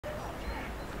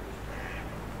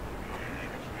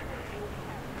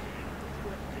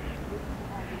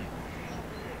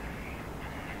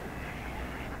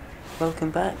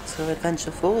welcome back to Adventure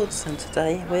Fords, and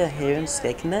today we are here in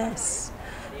Skegness.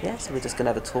 Yeah, so we're just going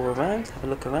to have a tour around, have a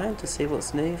look around to see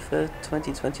what's new for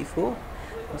 2024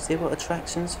 and see what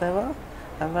attractions there are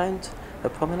around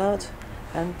the promenade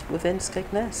and within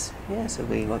Skegness. Yeah, so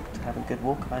we like to have a good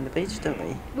walk around the beach, don't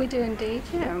we? We do indeed,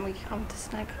 yeah, and we come to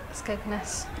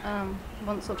Skegness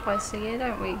once or twice a year,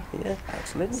 don't we? Yeah,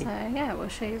 absolutely. So yeah, we'll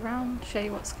show you around, show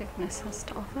you what Skegness has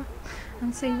to offer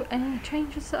and see any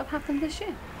changes that have happened this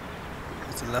year.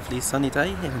 It's a lovely sunny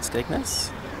day here in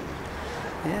Skegness.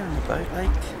 Yeah, on the boat lake.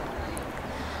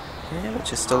 Yeah,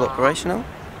 which is still operational.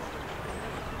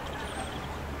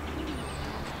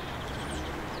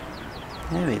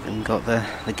 Yeah, we've even got the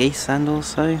geese and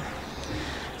also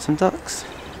some ducks.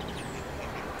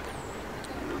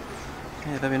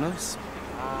 Yeah, very nice.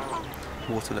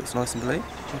 Water looks nice and blue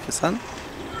with the sun.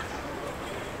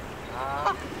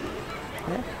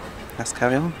 Yeah, let's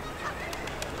carry on.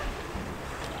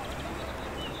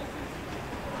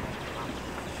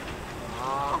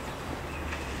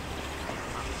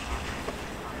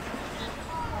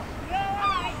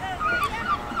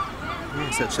 Yeah,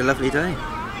 such a lovely day.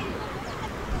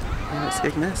 Yeah, at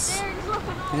Skegness.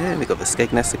 Yeah, we've got the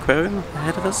Skegness Aquarium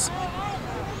ahead of us.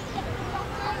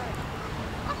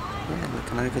 Yeah,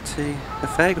 looking over to the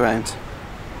fairground.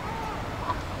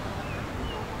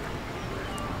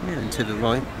 Yeah, and to the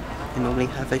right, you normally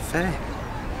have a fair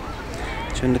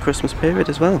during the Christmas period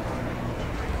as well.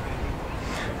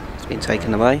 It's been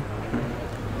taken away.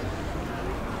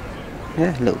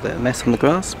 Yeah, a little bit of mess on the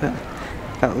grass, but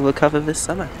that will recover this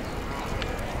summer.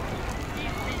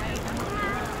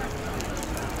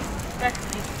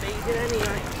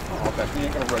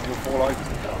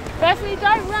 Bethany,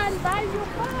 don't run, babe, you'll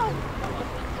fall.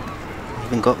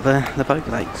 Even got the boat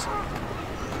lakes.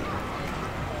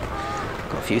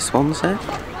 Got a few swans there.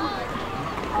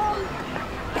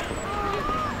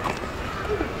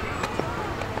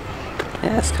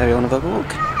 Yeah, let's carry on with our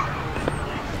walk.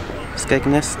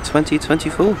 Skegness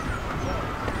 2024.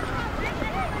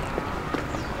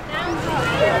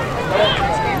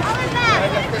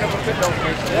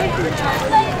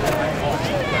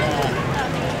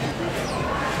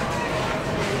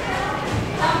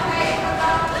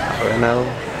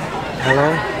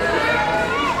 Hello.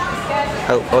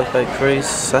 Help lifeboat crews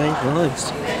save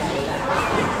lives.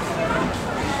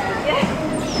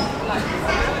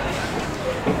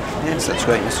 Yeah, such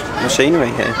great machinery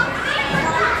here.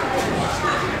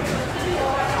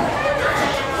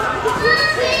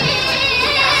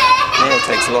 Yeah, it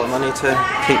takes a lot of money to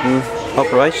keep them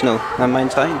operational and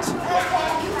maintained.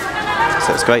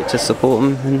 So it's great to support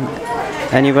them in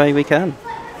any way we can.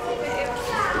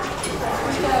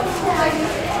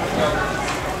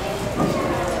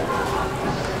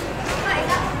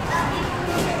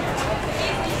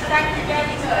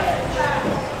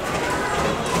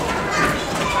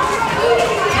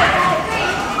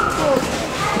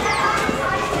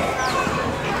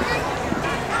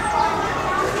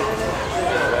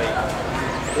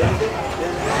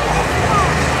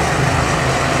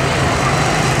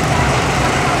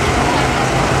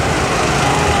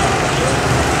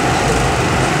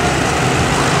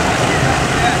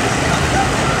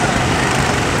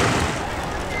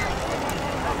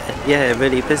 Yeah,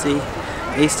 really busy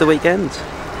Easter weekend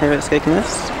here at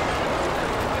Skegness.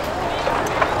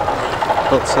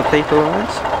 Lots of people around,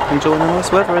 enjoying the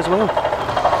nice weather as well.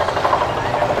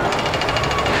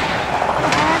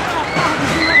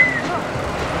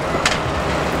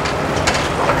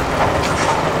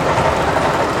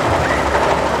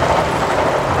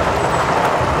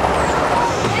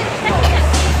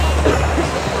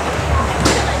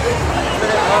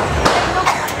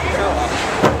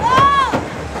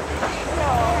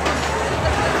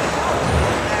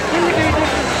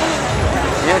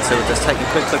 So we'll just take a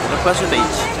quick look at the pleasure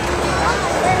beach.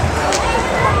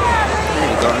 There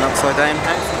you've got an upside down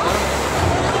house as well.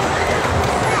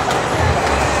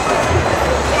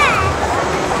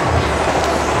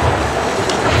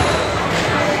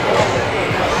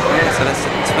 Yeah, so that's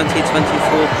the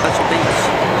 2024 pleasure beach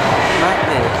right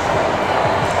there.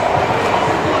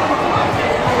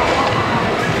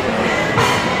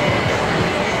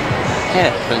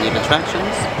 Yeah, plenty of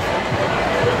attractions.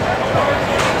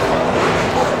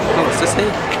 Lots to see.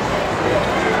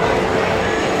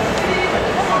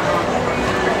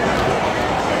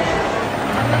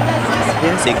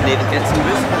 Yeah, so you can even get some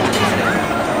wristbands.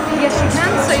 Yes, you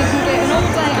can. So you can get an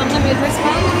all-day unlimited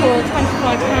wristband for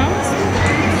 £25.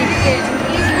 You can get an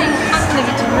evening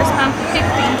unlimited wristband for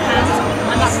 £15,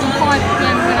 and that's from 5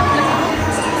 PM when applicable.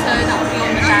 So that will be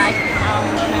on the day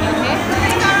when you're here.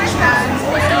 And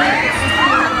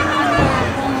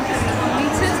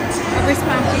a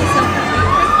wristband for yourself.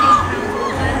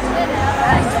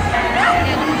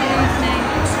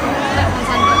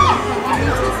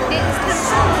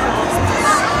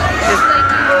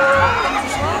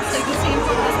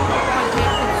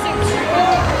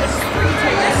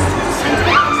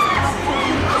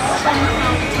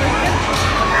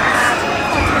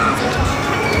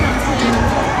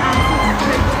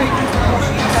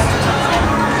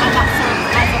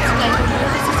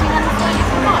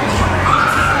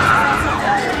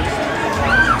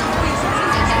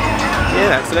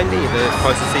 Absolutely, the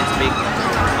prices seem to be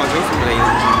quite reasonably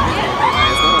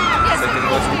as well. Yes, So it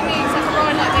good basically quality. means that a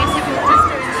ride like this, if you're just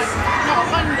doing like, not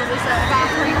a bundle, is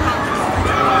about £3.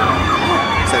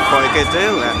 So quite a good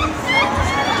deal there. And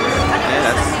it Yeah,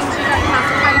 also that's means you don't have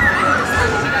to pay for the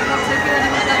wristband if you don't want to, if you're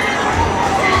anyone that doesn't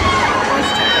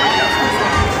voice check.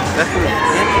 definitely,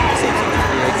 yeah. Seems to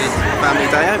be a good family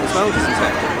day out as well, doesn't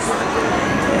it?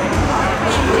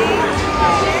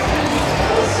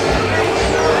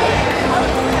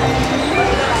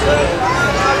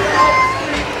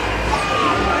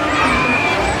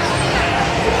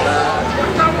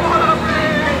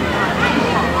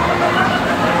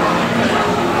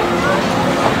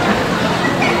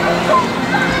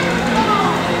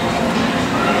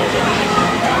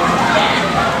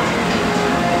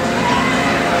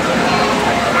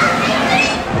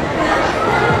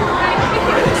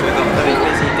 So we've got a very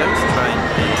busy ghost train.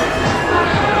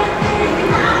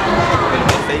 A little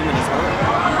bit theming as well.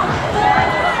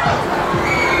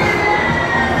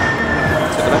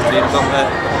 To the left we've got the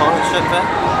pirate ship there.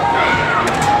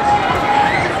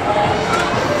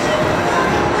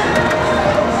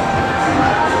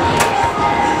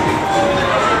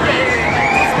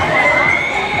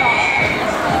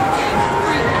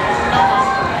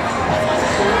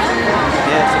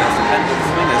 Yeah, so that's the pendulum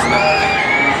swing, isn't it?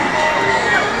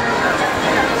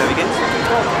 There we go.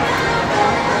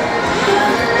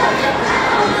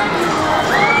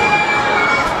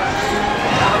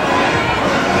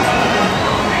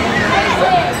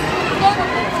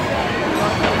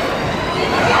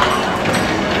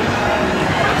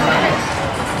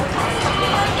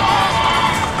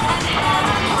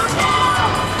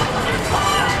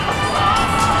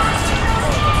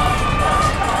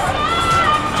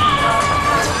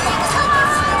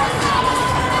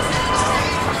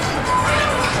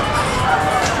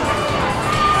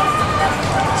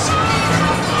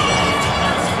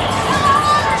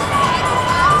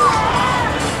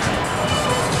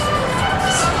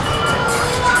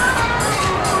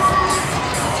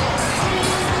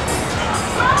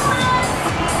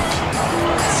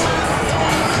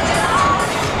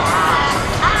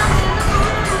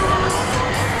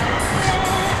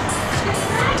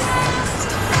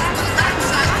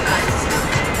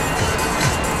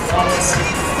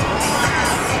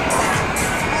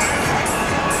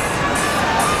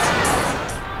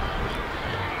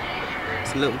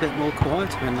 It's a little bit more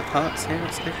quieter in the parks here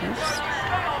at Skegness.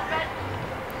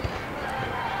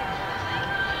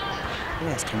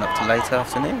 Yeah, it's coming up to late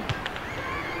afternoon.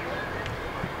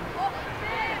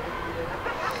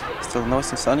 Still nice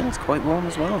and sunny, it's quite warm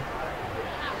as well.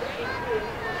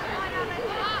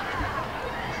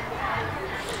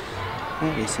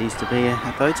 Yeah, this used to be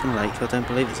a boating lake. I don't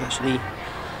believe it's actually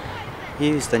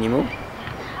used anymore.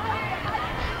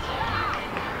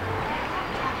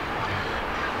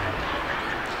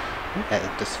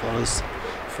 Yeah, it just follows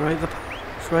throughout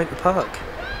the park.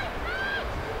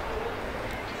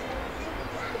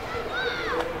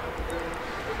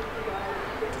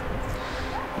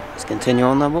 Let's continue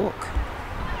on our walk.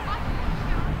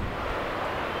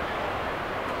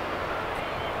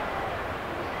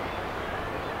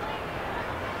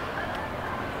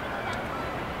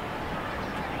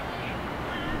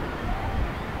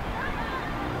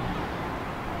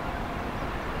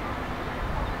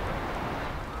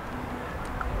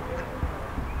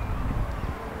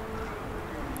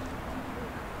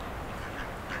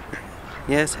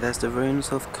 Yes, there's the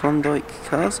ruins of Klondike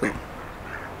Castle.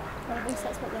 Well, at least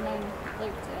that's what they're known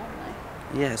locally,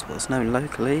 aren't they? Yes, what's known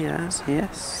locally as,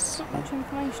 yes. Not much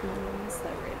information on them, is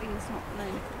there really? It's not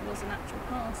known if it was an actual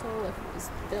castle, if it was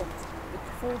built with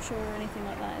the foreshore or anything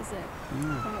like that, is it?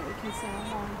 From what we can see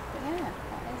online. But yeah,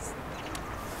 that is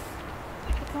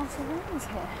the castle ruins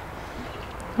here.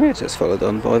 We're just followed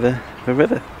on by the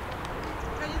river.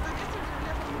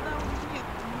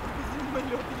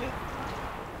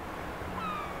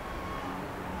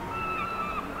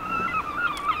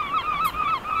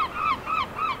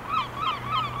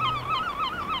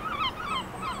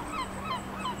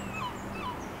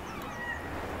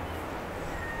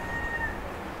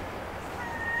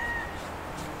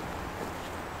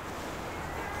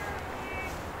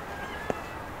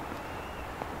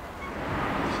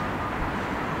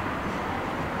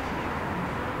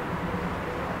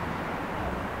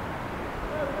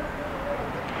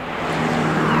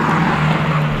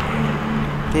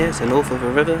 Yes, north of a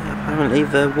river. Apparently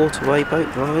the waterway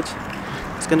boat ride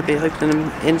is going to be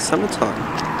opening in summertime.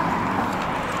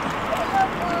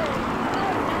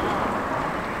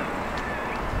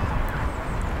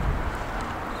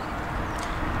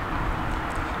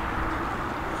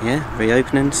 Yeah,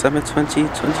 reopening summer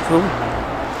 2024.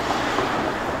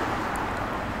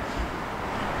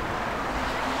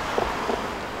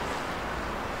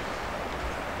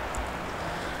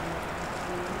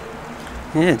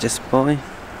 Yeah, just by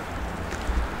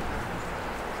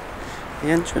the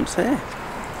entrance here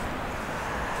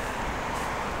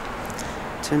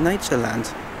to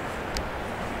Natureland.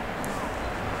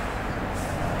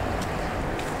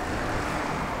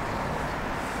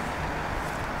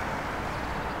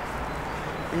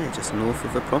 Yeah, just north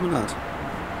of the promenade.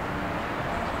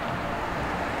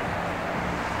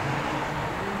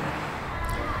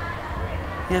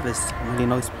 Yeah, there's some really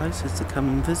nice places to come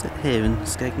and visit here in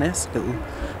Skegness. Little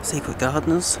secret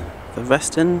gardens for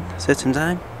resting, sitting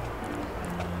down.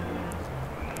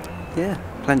 Yeah,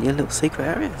 plenty of little secret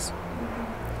areas.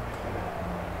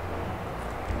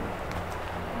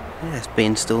 Yeah, it's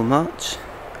been still March,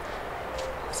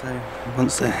 so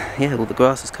once all the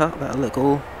grass is cut, that'll look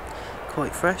all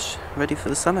quite fresh, ready for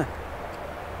the summer.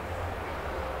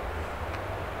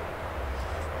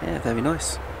 Yeah, very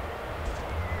nice.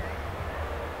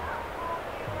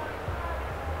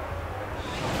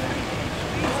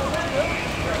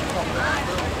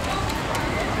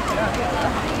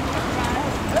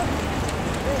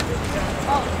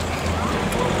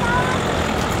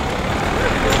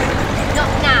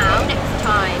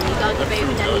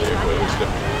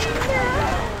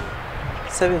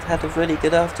 So we've had a really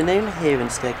good afternoon here in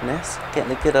Skegness,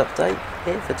 getting a good update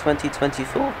here for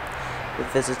 2024. We've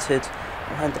visited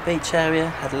around the beach area,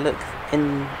 had a look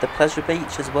in the pleasure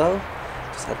beach as well,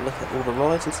 just had a look at all the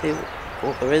rides and see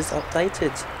what there is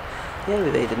updated. Yeah,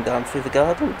 we've even gone through the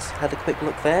gardens, had a quick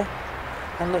look there,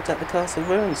 and looked at the castle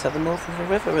ruins at the north of the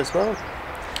river as well.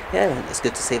 Yeah, and it's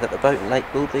good to see that the boat and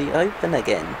lake will be open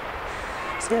again.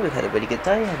 So yeah, we've had a really good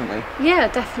day, haven't we? Yeah,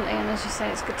 definitely, and as you say,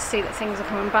 it's good to see that things are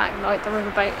coming back, like the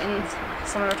riverboat in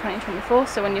summer of 2024,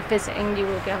 so when you're visiting you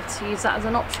will be able to use that as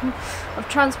an option of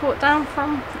transport down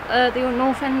from the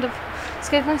north end of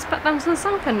Skegness back down to the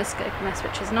south end of Skegness,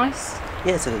 which is nice.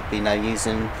 Yeah, so we'll be now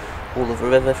using all of the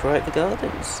river throughout the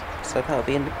gardens, so that'll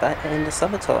be in the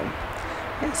summertime.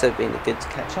 Yeah, so it's been good to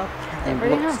catch up, and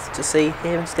really lots to see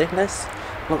here in Skegness,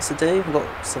 lots to do,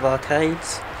 lots of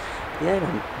arcades. Yeah,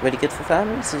 and really good for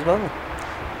families as well.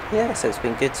 Yeah, so it's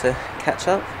been good to catch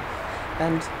up,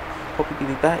 and probably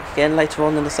be back again later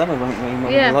on in the summer, won't we?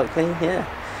 More than likely, yeah.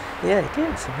 Yeah,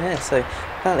 good. Yeah, so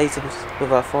that leaves us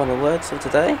with our final words of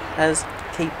today, as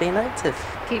keep being active.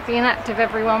 Keep being active,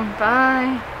 everyone.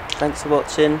 Bye. Thanks for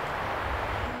watching.